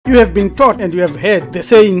You have been taught and you have heard the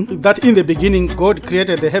saying that in the beginning God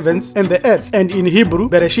created the heavens and the earth, and in Hebrew,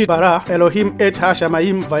 Bereshit bara Elohim et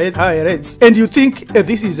ha-shamayim va'et ha'eretz. And you think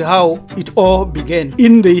this is how it all began.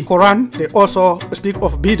 In the Quran, they also speak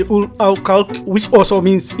of Bid'ul al-Khalq, which also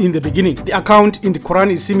means in the beginning. The account in the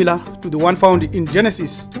Quran is similar to the one found in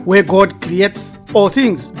Genesis, where God creates all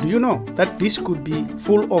things. Do you know that this could be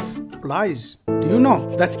full of lies? Do you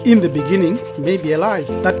know that in the beginning may be a lie?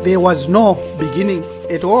 That there was no beginning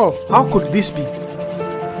at all? How could this be?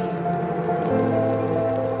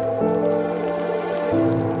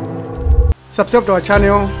 Subscribe to our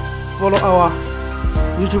channel, follow our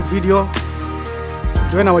YouTube video,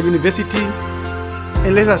 join our university,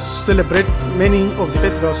 and let us celebrate many of the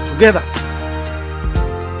festivals together.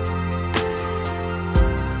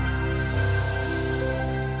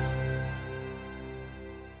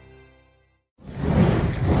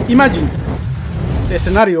 Imagine a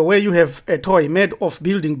scenario where you have a toy made of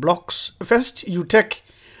building blocks. First, you take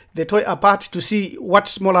the toy apart to see what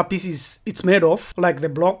smaller pieces it's made of, like the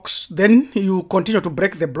blocks. Then you continue to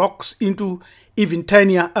break the blocks into even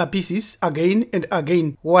tinier pieces again and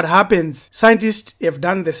again. What happens? Scientists have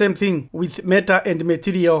done the same thing with matter and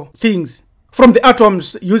material things. From the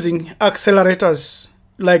atoms using accelerators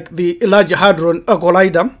like the Large Hadron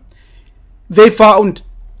Collider, they found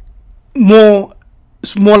more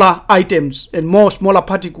smaller items and more smaller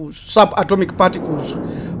particles, subatomic particles,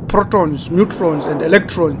 protons, neutrons, and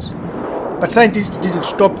electrons. But scientists didn't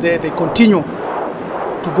stop there. They continue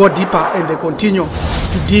to go deeper, and they continue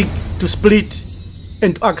to dig, to split,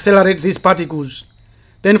 and to accelerate these particles.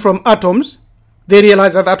 Then from atoms, they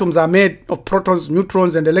realized that atoms are made of protons,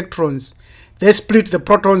 neutrons, and electrons. They split the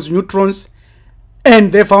protons, neutrons,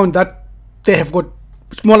 and they found that they have got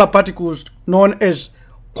smaller particles known as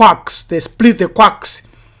quarks. They split the quarks,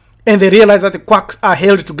 and they realize that the quarks are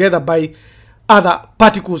held together by other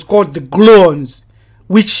particles called the gluons,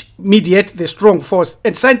 which mediate the strong force.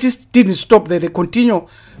 And scientists didn't stop there. They continue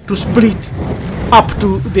to split up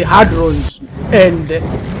to the hadrons and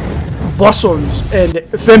bosons and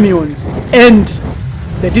fermions, and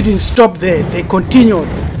they didn't stop there. They continued,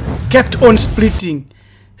 kept on splitting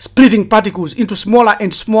particles into smaller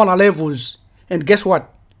and smaller levels. And guess what?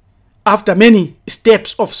 After many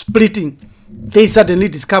steps of splitting, they suddenly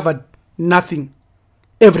discovered nothing.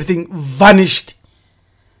 Everything vanished.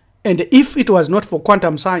 And if it was not for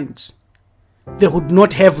quantum science, they would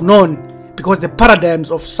not have known, because the paradigms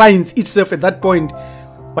of science itself at that point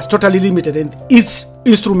was totally limited and its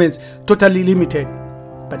instruments totally limited.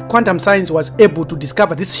 But quantum science was able to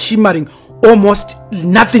discover this shimmering, almost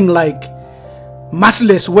nothing like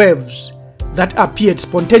massless waves that appeared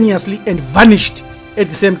spontaneously and vanished at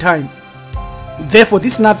the same time. Therefore,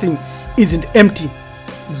 this nothing isn't empty,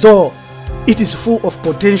 though it is full of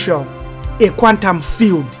potential, a quantum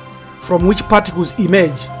field from which particles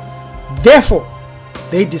emerge. Therefore,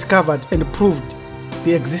 they discovered and proved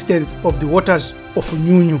the existence of the waters of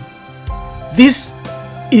NyuNyu. This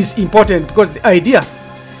is important because the idea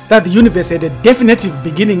that the universe had a definitive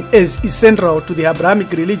beginning is central to the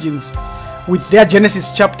Abrahamic religions, with their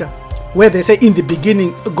Genesis chapter, where they say in the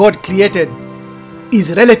beginning God created,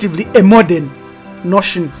 is relatively a modern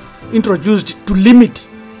notion introduced to limit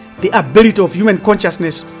the ability of human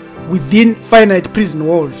consciousness within finite prison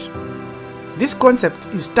walls. This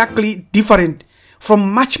concept is starkly different from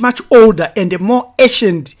much older and more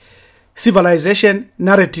ancient civilization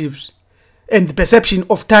narratives and the perception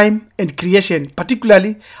of time and creation,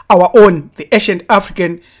 particularly our own, the ancient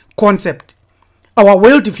African concept. Our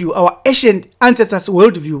worldview, our ancient ancestors'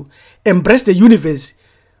 worldview, embraced the universe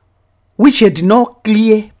which had no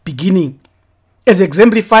clear beginning, as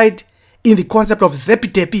exemplified in the concept of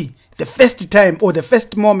Zept Tepi, the first time or the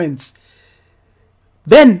first moments.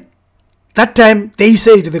 Then, that time they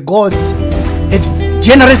said the gods had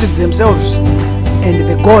generated themselves, and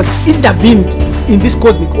the gods intervened in this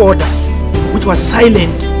cosmic order, which was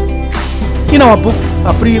silent. In our book,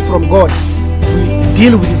 A Free From God, we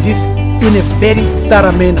deal with this in a very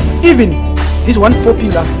thorough manner. Even this one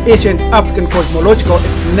popular ancient African cosmological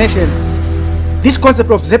explanation, this concept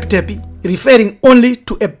of Zept Tepi, referring only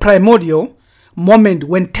to a primordial moment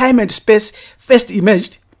when time and space first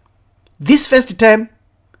emerged, this first time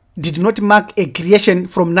did not mark a creation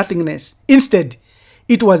from nothingness. Instead,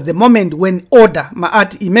 it was the moment when order,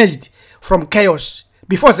 Ma'at, emerged from chaos.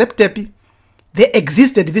 Before Zept Tepi, there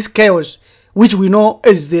existed this chaos, which we know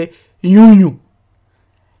as the NyuNyu,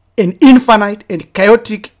 an infinite and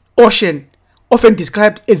chaotic ocean, often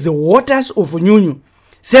described as the waters of NyuNyu,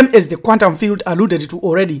 same as the quantum field alluded to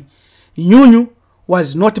already. NyuNyu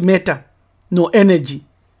was not matter, nor energy,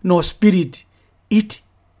 nor spirit. It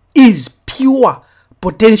is pure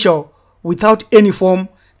potential without any form,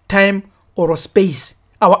 time, or space.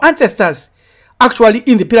 Our ancestors, actually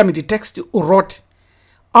in the pyramid text, wrote,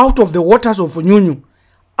 "Out of the waters of NyuNyu,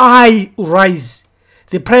 I rise,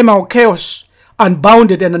 the primal chaos,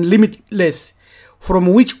 unbounded and limitless, from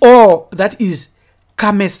which all that is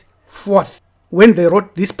cometh forth." When they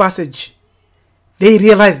wrote this passage, they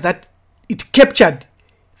realized that it captured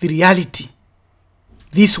the reality,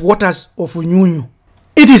 these waters of NyuNyu.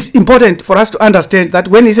 It is important for us to understand that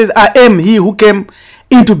when he says, "I am he who came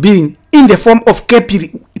into being in the form of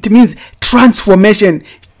Khepiri," it means transformation,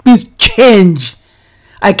 it means change.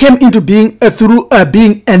 I came into being through a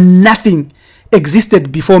being, and nothing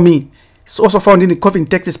existed before me. It's also found in the coffin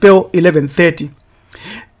text, spell 1130.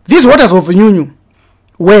 These waters of NyuNyu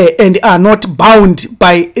were and are not bound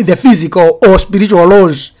by the physical or spiritual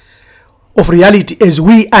laws of reality as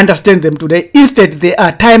we understand them today. Instead, they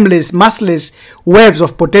are timeless, massless waves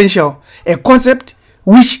of potential, a concept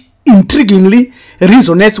which intriguingly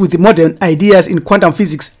resonates with the modern ideas in quantum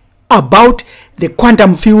physics about the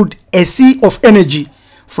quantum field, a sea of energy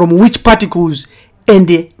from which particles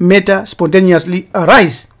and matter spontaneously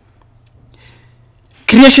arise.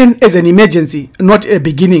 Creation as an emergency, not a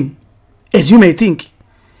beginning, as you may think.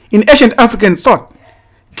 In ancient African thought,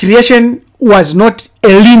 creation was not a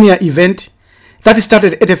linear event that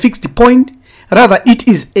started at a fixed point. Rather, it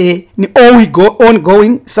is an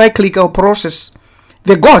ongoing cyclical process.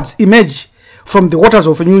 The gods emerge from the waters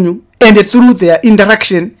of NyuNyu, and through their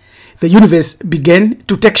interaction, the universe began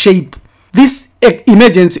to take shape. This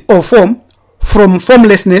emergence of form from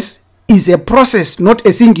formlessness is a process, not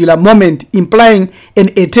a singular moment, implying an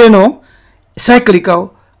eternal,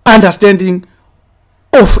 cyclical understanding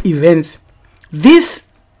of events. This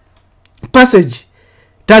passage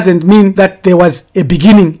doesn't mean that there was a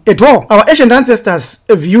beginning at all. Our ancient ancestors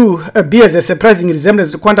view bears a surprising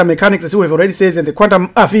resemblance to quantum mechanics, as we have already said, and the quantum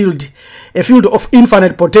field, a field of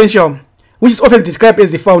infinite potential, which is often described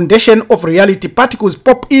as the foundation of reality. Particles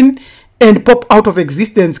pop in and pop out of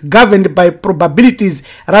existence, governed by probabilities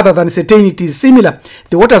rather than certainties. Similar,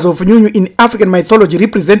 the waters of NyuNyu in African mythology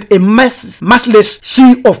represent a massless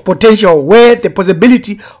sea of potential where the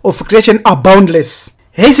possibility of creation are boundless.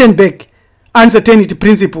 Heisenberg uncertainty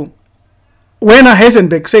principle. Werner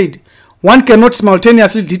Heisenberg said, "One cannot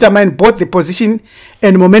simultaneously determine both the position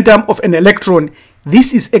and momentum of an electron."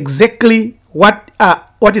 This is exactly what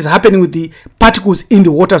is happening with the particles in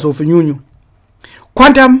the waters of NyuNyu.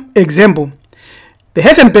 Quantum example. The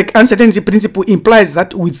Heisenberg uncertainty principle implies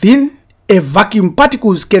that within a vacuum,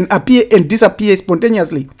 particles can appear and disappear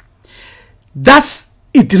spontaneously. Thus,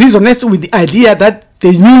 it resonates with the idea that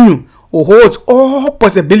the NyuNyu holds all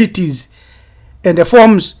possibilities and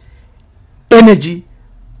forms energy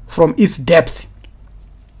from its depth.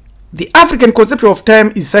 The African concept of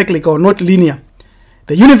time is cyclical, not linear.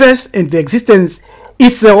 The universe and the existence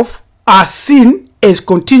itself are seen as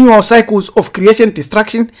continual cycles of creation,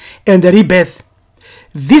 destruction, and rebirth.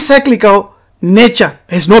 This cyclical nature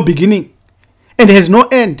has no beginning and has no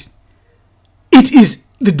end. It is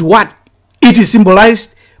the duat. It is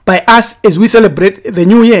symbolized by us as we celebrate the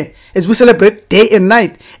new year, as we celebrate day and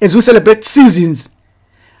night, as we celebrate seasons.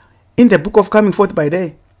 In the book of Coming Forth by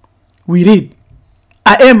Day, we read,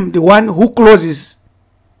 "I am the one who closes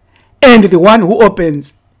and the one who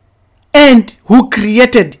opens, and who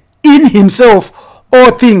created in himself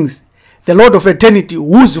all things, the Lord of eternity,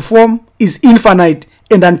 whose form is infinite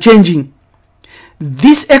and unchanging."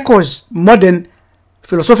 This echoes modern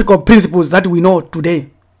philosophical principles that we know today.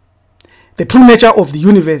 The true nature of the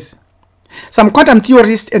universe. Some quantum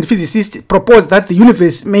theorists and physicists propose that the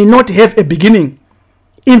universe may not have a beginning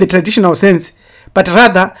in the traditional sense, but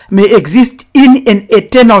rather may exist in an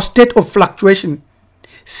eternal state of fluctuation,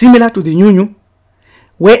 similar to the NyuNyu,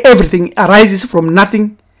 where everything arises from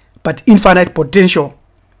nothing but infinite potential.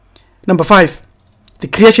 Number 5, the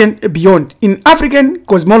creation beyond. In African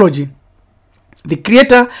cosmology, the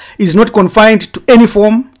creator is not confined to any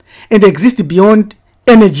form and exists beyond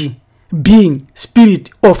energy, being,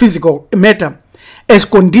 spirit, or physical matter, as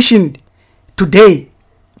conditioned today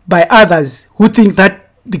by others who think that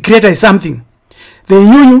the creator is something. The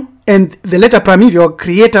NyuNyu and the later primeval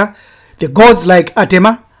creator, the gods like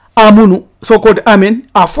Atema, Amunu, so-called Amen,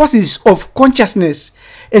 are forces of consciousness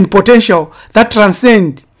and potential that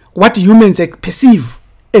transcend what humans perceive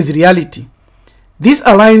as reality. This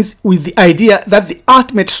aligns with the idea that the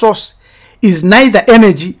ultimate source is neither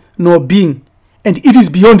energy nor being, and it is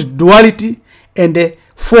beyond duality and the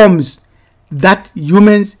forms that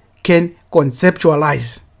humans can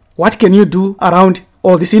conceptualize. What can you do around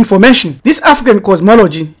all this information? This African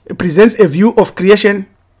cosmology presents a view of creation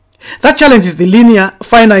That challenges the linear,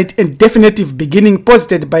 finite, and definitive beginning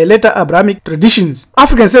posited by later Abrahamic traditions.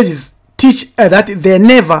 African sages teach that there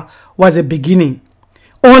never was a beginning,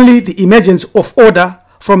 only the emergence of order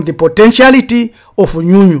from the potentiality of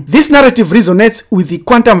NyuNyu. This narrative resonates with the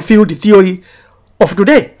quantum field theory of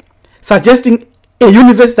today, suggesting a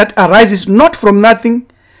universe that arises not from nothing,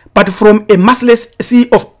 but from a massless sea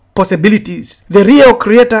of possibilities. The real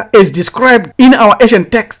creator, as described in our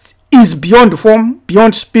ancient texts, is beyond form,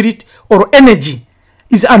 beyond spirit or energy,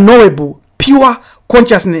 is unknowable, pure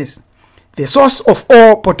consciousness, the source of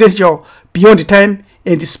all potential beyond time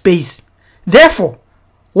and space. Therefore,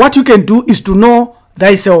 what you can do is to know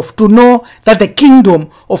thyself, to know that the kingdom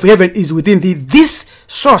of heaven is within thee. This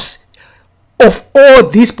source of all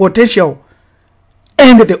this potential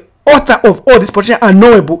and the author of all this potential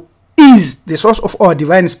unknowable is the source of our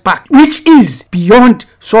divine spark, which is beyond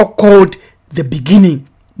so-called the beginning.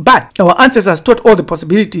 But our ancestors taught all the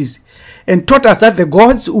possibilities and taught us that the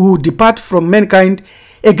gods will depart from mankind,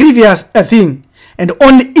 a grievous thing, and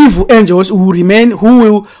only evil angels will remain, who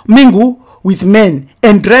will mingle with men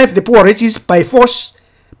and drive the poor wretches by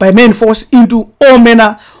main force into all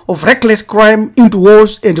manner of reckless crime, into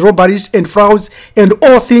wars and robberies and frauds and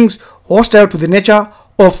all things hostile to the nature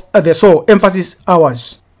of the soul. Emphasis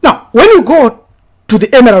ours. Now, when you go to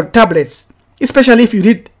the Emerald Tablets, especially if you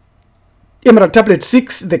read Emerald Tablet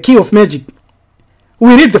 6, the Key of Magic,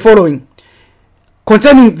 we read the following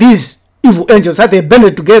concerning these evil angels, that they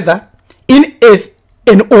banded together in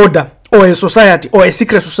an order or a society or a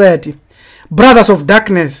secret society, brothers of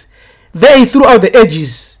darkness, they throughout the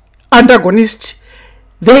ages, antagonists,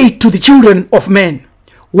 they to the children of men.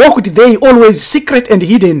 Walked they always secret and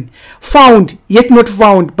hidden, found yet not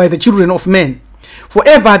found by the children of men.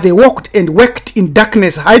 Forever they walked and worked in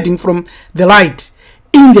darkness, hiding from the light.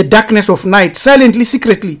 In the darkness of night, silently,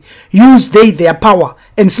 secretly, use they their power,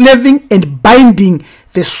 enslaving and binding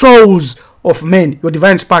the souls of men. Your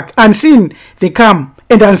divine spark. Unseen they come,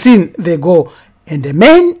 and unseen they go. And the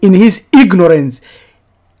man in his ignorance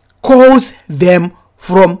calls them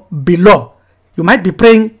from below. You might be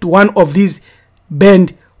praying to one of these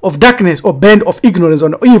band of darkness or band of ignorance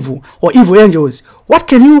or evil angels. What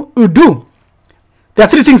can you do? There are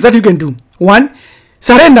three things that you can do. One,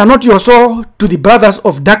 surrender not your soul to the brothers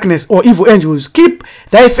of darkness or evil angels. Keep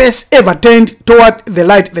thy face ever turned toward the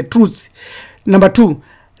light, the truth. Number two,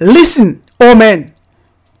 listen, O men,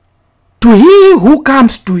 to he who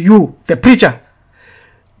comes to you, the preacher,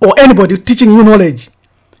 or anybody teaching you knowledge.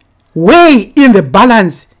 Weigh in the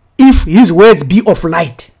balance if his words be of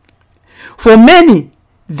light. For many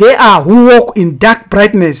they are who walk in dark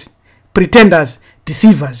brightness, pretenders,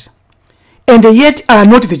 deceivers, and yet are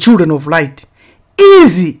not the children of light.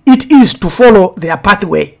 Easy it is to follow their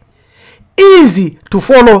pathway. Easy to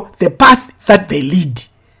follow the path that they lead.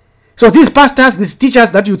 So these pastors, these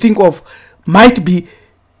teachers that you think of might be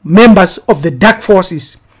members of the dark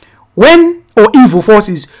forces. When, or evil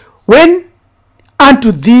forces, when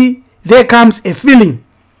unto thee there comes a feeling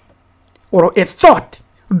or a thought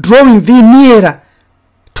drawing thee nearer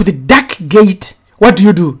to the dark gate, what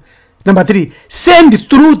do? Number three, send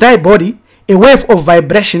through thy body a wave of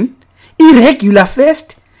vibration, irregular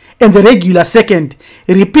first and the regular second,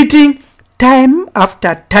 repeating time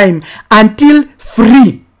after time until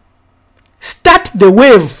free. Start the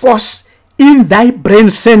wave force in thy brain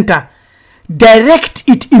center. Direct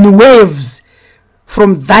it in waves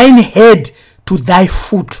from thine head to thy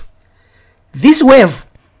foot. This wave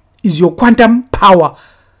is your quantum power.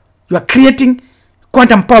 You are creating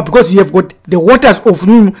quantum power because you have got the waters of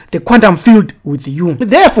NyuNyu, the quantum field with you.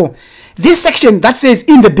 Therefore, this section that says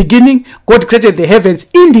in the beginning God created the heavens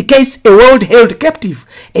indicates a world held captive,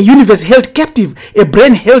 a universe held captive, a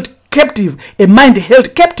brain held captive, a mind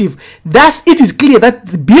held captive. Thus it is clear that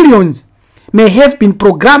the billions may have been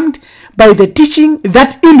programmed by the teaching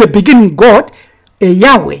that in the beginning God, a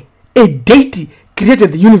Yahweh, a deity,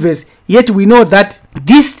 created the universe. Yet we know that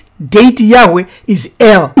this deity Yahweh is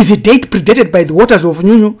El, is a deity predated by the waters of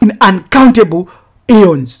NyuNyu in uncountable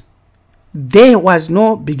eons. There was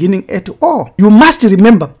no beginning at all. You must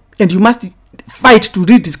remember and you must fight to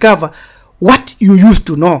rediscover what you used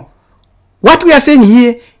to know. What we are saying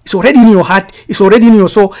here is already in your heart, it's already in your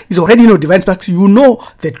soul, it's already in your divine sparks. You know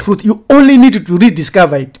the truth. You only need to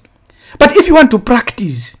rediscover it. But if you want to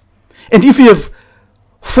practice, and if you have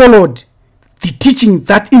followed the teaching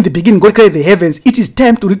that in the beginning God created the heavens, it is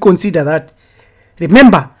time to reconsider that.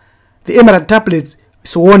 Remember, the Emerald Tablets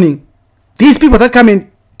is warning these people that come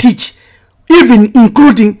and teach, even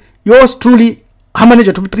including yours truly,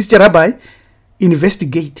 Hamanager to be priest rabbi,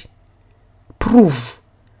 investigate, prove,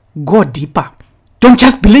 go deeper. Don't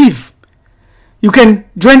just believe. You can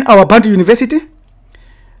join our Bantu University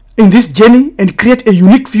in this journey and create a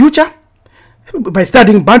unique future by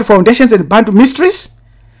studying Bantu foundations and Bantu mysteries.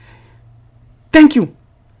 Thank you.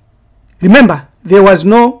 Remember, there was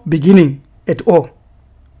no beginning at all.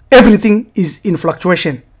 Everything is in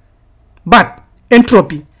fluctuation. But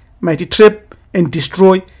entropy might trap and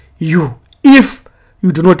destroy you if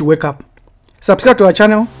you do not wake up. Subscribe to our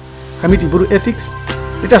channel, Kamiti Buru Ethics.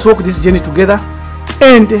 Let us walk this journey together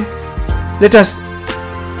and let us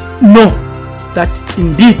know that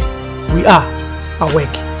indeed we are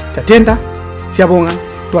awake. Tatenda, Siabonga,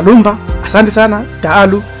 Tualumba, Asante Sana,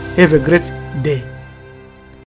 Taalu, have a great day.